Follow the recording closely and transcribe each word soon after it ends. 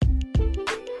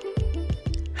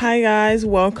Hi guys,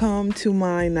 welcome to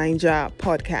my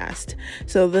mynaijapodcast.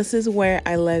 So this is where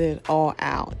I let it all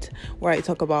out, where I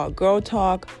talk about girl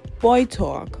talk, boy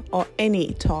talk, or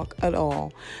any talk at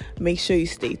all. Make sure you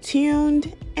stay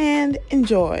tuned and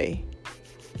enjoy.